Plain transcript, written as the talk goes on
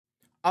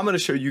I'm going to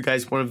show you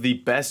guys one of the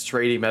best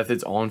trading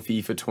methods on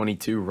FIFA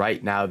 22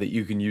 right now that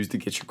you can use to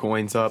get your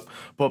coins up.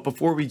 But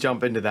before we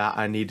jump into that,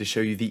 I need to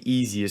show you the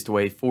easiest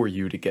way for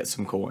you to get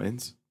some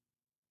coins.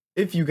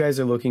 If you guys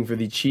are looking for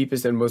the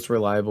cheapest and most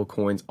reliable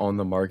coins on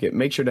the market,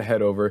 make sure to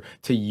head over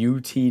to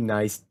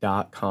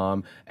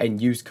utnice.com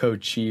and use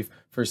code CHIEF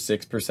for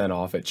 6%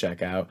 off at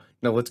checkout.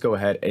 Now let's go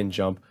ahead and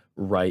jump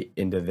right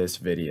into this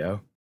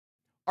video.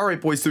 All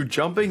right, boys, so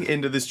jumping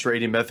into this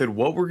trading method,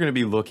 what we're going to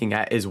be looking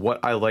at is what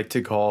I like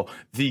to call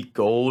the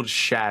gold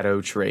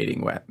shadow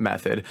trading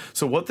method.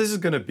 So what this is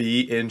going to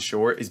be, in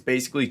short, is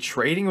basically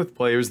trading with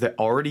players that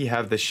already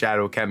have the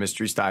shadow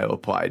chemistry style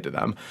applied to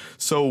them.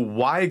 So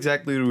why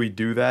exactly do we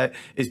do that?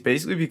 Is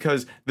basically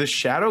because the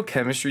shadow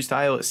chemistry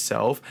style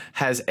itself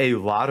has a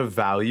lot of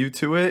value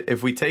to it.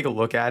 If we take a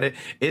look at it,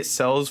 it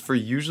sells for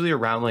usually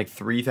around like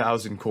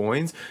 3,000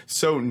 coins.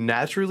 So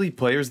naturally,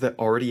 players that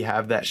already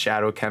have that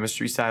shadow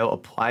chemistry style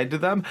applied to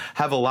them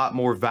have a lot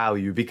more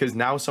value, because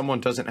now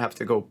someone doesn't have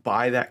to go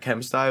buy that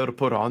chem style to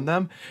put on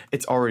them.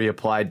 It's already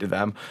applied to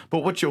them.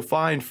 But what you'll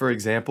find, for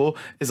example,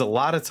 is a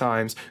lot of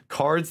times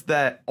cards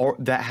that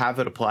have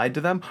it applied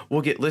to them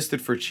will get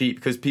listed for cheap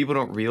because people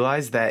don't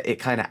realize that it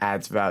kind of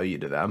adds value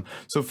to them.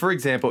 So for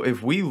example,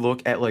 if we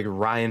look at like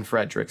Ryan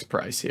Frederick's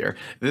price here,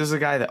 this is a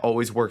guy that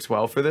always works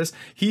well for this.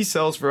 He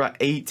sells for about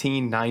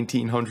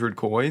 1900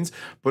 coins.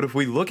 But if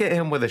we look at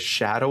him with a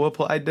shadow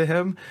applied to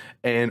him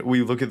and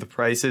we look at the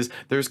prices,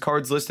 there's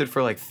cards listed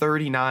for like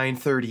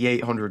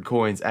 3,800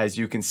 coins, as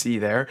you can see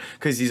there,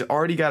 because he's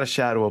already got a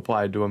shadow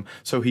applied to him,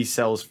 so he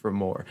sells for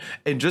more.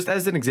 And just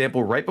as an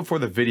example, right before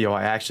the video,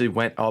 I actually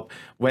went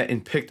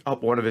and picked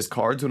up one of his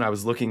cards when I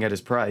was looking at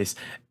his price.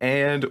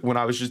 And when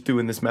I was just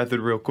doing this method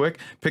real quick,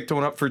 picked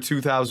one up for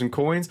 2,000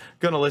 coins,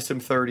 gonna list him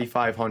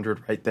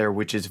 3,500 right there,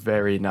 which is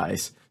very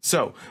nice.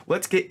 So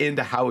let's get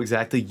into how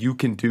exactly you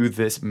can do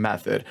this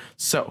method.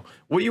 So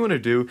what you want to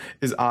do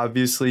is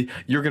obviously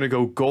you're going to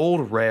go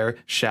gold rare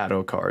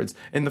shadow cards.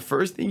 And the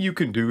first thing you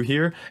can do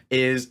here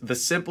is the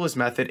simplest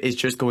method is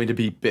just going to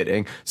be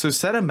bidding. So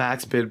set a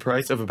max bid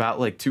price of about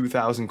like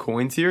 2,000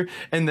 coins here,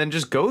 and then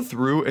just go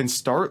through and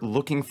start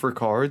looking for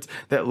cards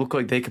that look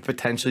like they could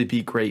potentially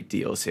be great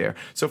deals here.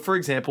 So for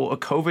example, a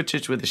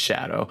Kovacic with a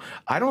shadow.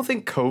 I don't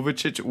think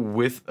Kovacic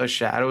with a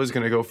shadow is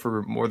going to go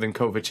for more than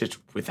Kovacic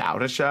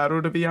without a shadow,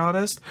 to be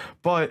honest,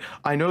 but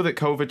I know that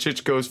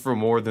Kovacic goes for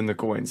more than the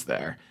coins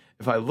there.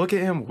 If I look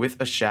at him with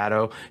a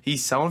shadow,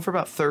 he's selling for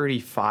about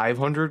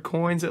 3,500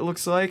 coins, it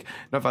looks like.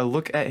 Now, if I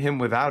look at him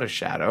without a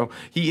shadow,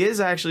 he is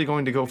actually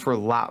going to go for a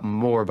lot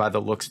more by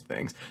the looks of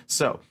things.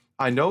 So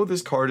I know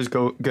this card is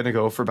going to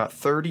go for about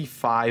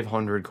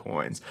 3,500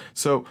 coins.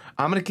 So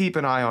I'm going to keep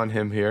an eye on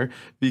him here,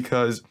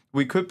 because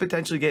we could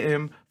potentially get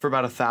him for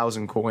about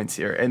 1,000 coins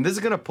here. And this is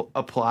going to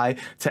apply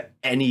to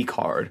any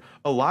card.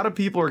 A lot of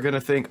people are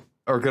going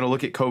to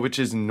look at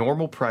Kovacic's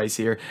normal price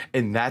here,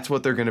 and that's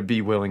what they're going to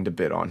be willing to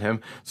bid on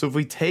him. So if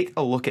we take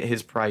a look at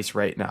his price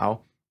right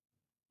now,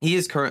 he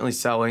is currently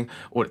selling,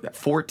 what,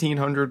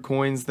 1,400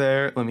 coins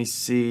there. Let me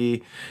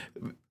see.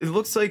 It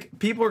looks like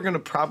people are going to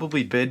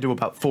probably bid to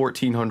about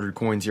 1,400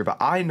 coins here, but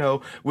I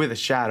know with a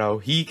shadow,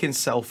 he can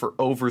sell for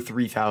over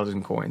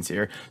 3,000 coins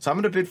here. So I'm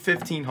going to bid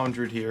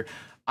 1,500 here.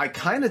 I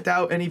kind of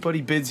doubt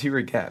anybody bids here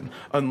again,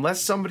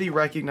 unless somebody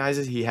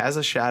recognizes he has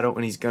a shadow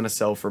and he's going to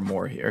sell for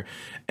more here.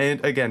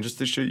 And again, just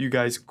to show you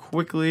guys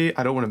quickly,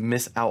 I don't want to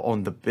miss out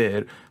on the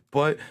bid,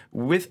 but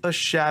with a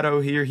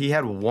shadow here, he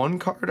had one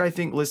card, I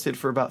think, listed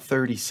for about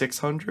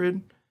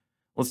 3,600.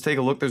 Let's take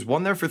a look. There's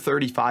one there for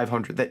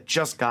 3,500 that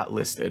just got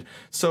listed.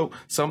 So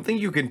something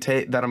you can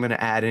take that I'm going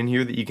to add in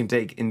here that you can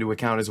take into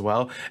account as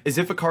well is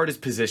if a card is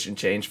position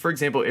changed. For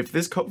example, if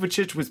this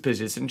Kovacic was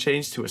position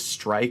changed to a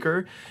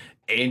striker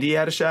and he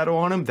had a shadow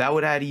on him, that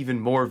would add even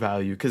more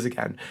value, because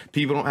again,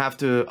 people don't have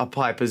to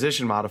apply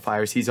position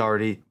modifiers. He's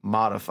already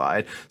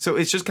modified. So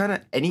it's just kind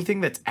of anything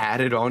that's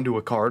added onto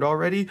a card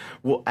already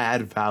will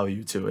add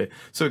value to it.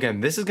 So again,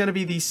 this is going to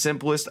be the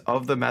simplest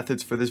of the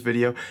methods for this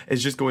video.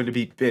 It's just going to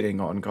be bidding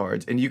on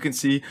cards. And you can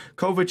see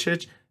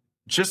Kovacic,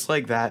 just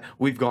like that,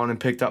 we've gone and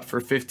picked up for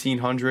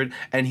 1,500,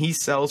 and he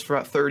sells for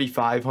about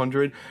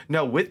 3,500.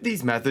 Now, with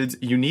these methods,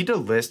 you need to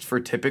list for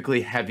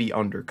typically heavy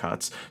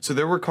undercuts. So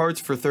there were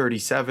cards for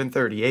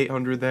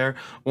 3,800 there,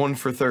 one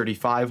for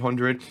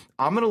 3,500.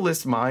 I'm going to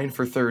list mine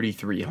for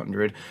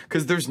 3,300,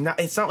 because it's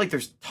not like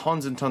there's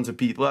tons and tons of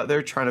people out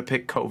there trying to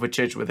pick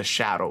Kovacic with a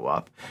shadow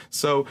up.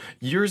 So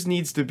yours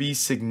needs to be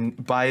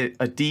by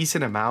a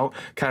decent amount,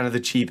 kind of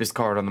the cheapest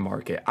card on the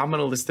market. I'm going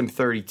to list him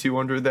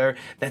 3,200 there.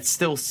 That's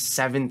still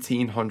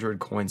 1,700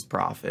 coins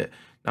profit.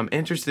 I'm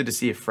interested to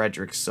see if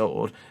Frederick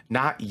sold.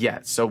 Not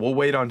yet, so we'll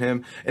wait on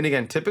him. And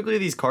again, typically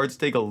these cards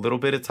take a little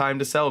bit of time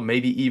to sell,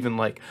 maybe even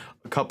like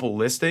a couple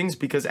listings,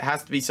 because it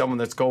has to be someone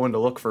that's going to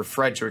look for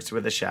Fredericks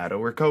with a shadow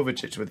or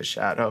Kovacic with a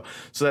shadow.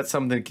 So that's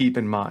something to keep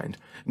in mind.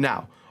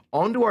 Now,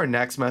 on to our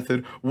next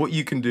method. What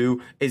you can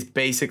do is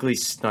basically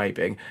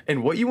sniping.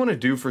 And what you want to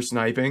do for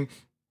sniping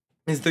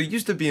is there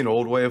used to be an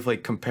old way of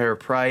like compare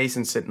price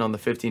and sitting on the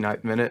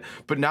 59th minute,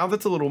 but now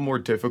that's a little more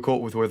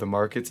difficult with where the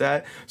market's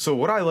at. So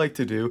what I like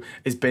to do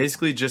is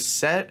basically just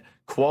set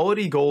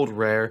quality gold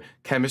rare,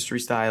 chemistry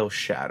style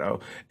shadow.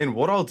 And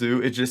what I'll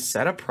do is just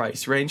set a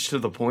price range to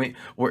the point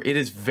where it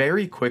is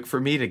very quick for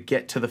me to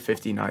get to the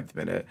 59th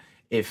minute.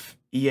 If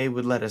EA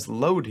would let us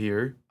load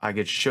here, I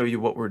could show you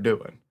what we're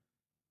doing.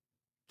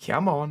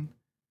 Come on.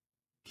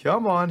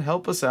 Come on,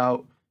 help us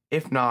out.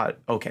 If not,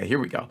 okay, here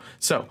we go.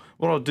 So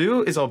what I'll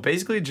do is I'll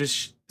basically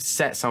just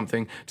set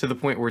something to the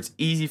point where it's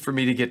easy for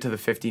me to get to the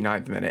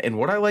 59th minute. And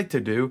what I like to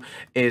do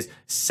is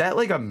set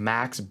like a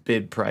max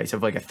bid price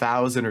of like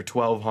 1,000 or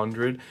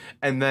 1,200,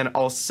 and then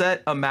I'll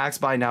set a max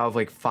buy now of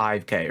like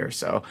 5K or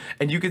so.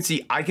 And you can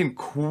see I can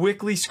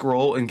quickly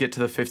scroll and get to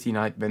the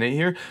 59th minute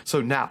here.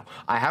 So now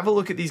I have a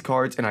look at these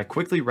cards and I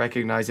quickly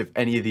recognize if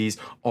any of these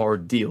are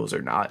deals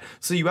or not.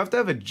 So you have to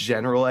have a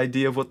general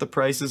idea of what the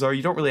prices are.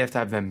 You don't really have to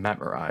have them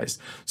memorized.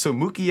 So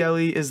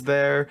Mukiele is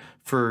there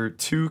for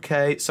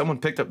 2K. Someone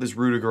picked up this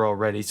Rudiger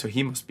already, so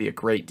he must be a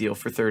great deal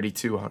for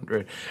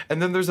 3,200.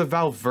 And then there's a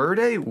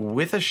Valverde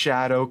with a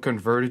shadow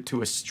converted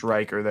to a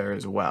striker there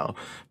as well.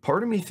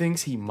 Part of me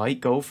thinks he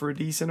might go for a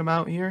decent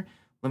amount here.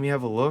 Let me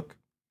have a look.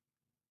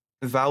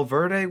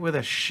 Valverde with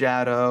a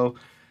shadow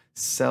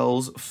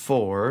sells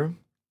for,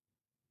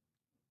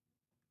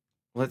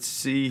 let's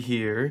see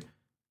here.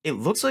 It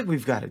looks like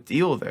we've got a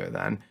deal there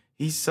then.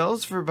 He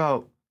sells for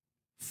about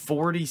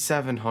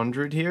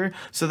 4,700 here.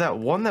 So that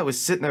one that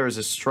was sitting there as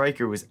a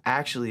striker was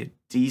actually a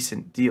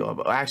decent deal.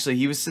 Actually,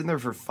 he was sitting there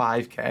for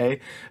 5K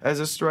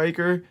as a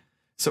striker.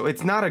 So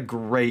it's not a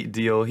great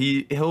deal.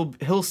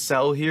 He'll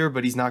sell here,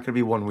 but he's not going to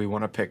be one we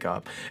want to pick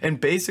up.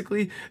 And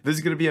basically, this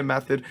is going to be a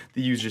method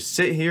that you just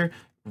sit here,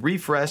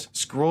 refresh,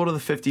 scroll to the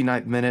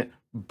 59th minute,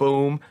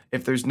 boom.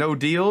 If there's no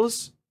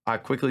deals, I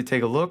quickly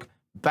take a look,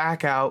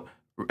 back out,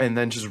 and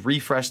then just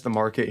refresh the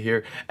market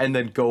here and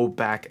then go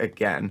back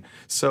again.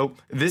 So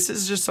this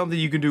is just something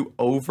you can do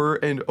over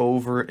and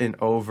over and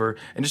over.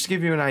 And just to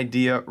give you an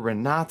idea,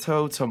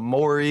 Renato,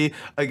 Tomori,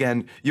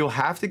 again, you'll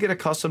have to get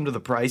accustomed to the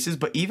prices,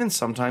 but even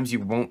sometimes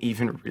you won't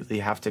even really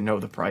have to know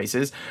the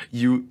prices.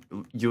 You'll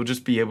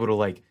just be able to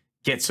like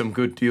get some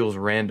good deals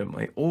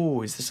randomly.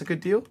 Oh, is this a good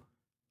deal?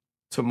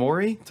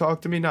 Tomori, talk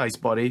to me nice,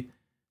 buddy.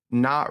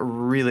 Not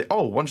really.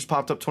 Oh, one just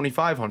popped up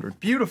 2,500.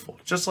 Beautiful.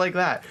 Just like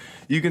that.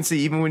 You can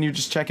see even when you're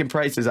just checking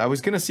prices, I was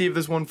going to see if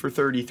this one for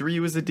 33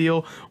 was a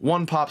deal.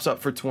 One pops up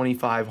for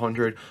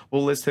 2,500.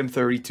 We'll list him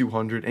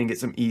 3,200 and get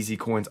some easy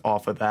coins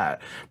off of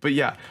that. But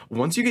yeah,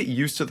 once you get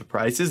used to the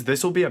prices,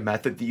 this will be a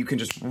method that you can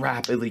just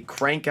rapidly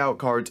crank out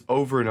cards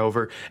over and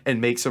over and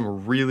make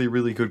some really,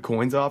 really good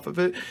coins off of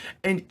it.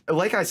 And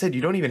like I said,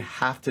 you don't even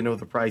have to know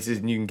the prices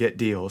and you can get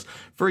deals.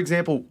 For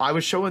example, I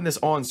was showing this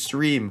on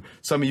stream.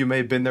 Some of you may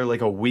have been there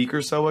like a week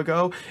or so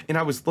ago, and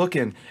I was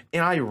looking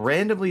and I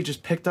randomly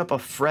just picked up a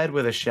Fred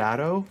with a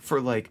shadow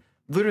for like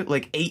literally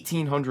like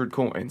 1,800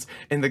 coins,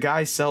 and the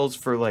guy sells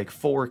for like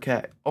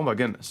 4K. Oh my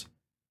goodness,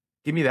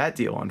 give me that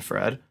deal on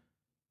Fred.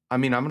 I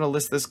mean, I'm gonna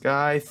list this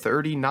guy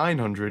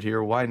 3,900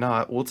 here. Why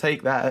not? We'll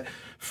take that.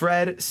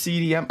 Fred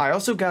CDM. I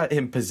also got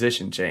him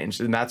position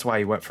changed, and that's why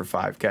he went for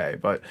 5K.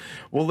 But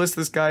we'll list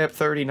this guy up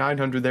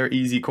 3,900 there.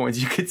 Easy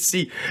coins. You can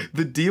see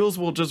the deals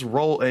will just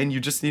roll in. You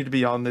just need to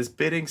be on this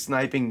bidding,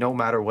 sniping, no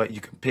matter what.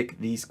 You can pick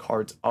these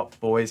cards up,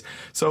 boys.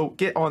 So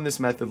get on this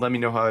method. Let me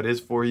know how it is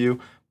for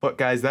you. But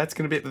guys, that's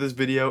gonna be it for this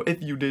video.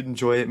 If you did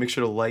enjoy it, make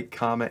sure to like,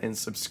 comment, and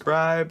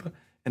subscribe,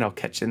 and I'll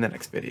catch you in the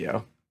next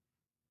video.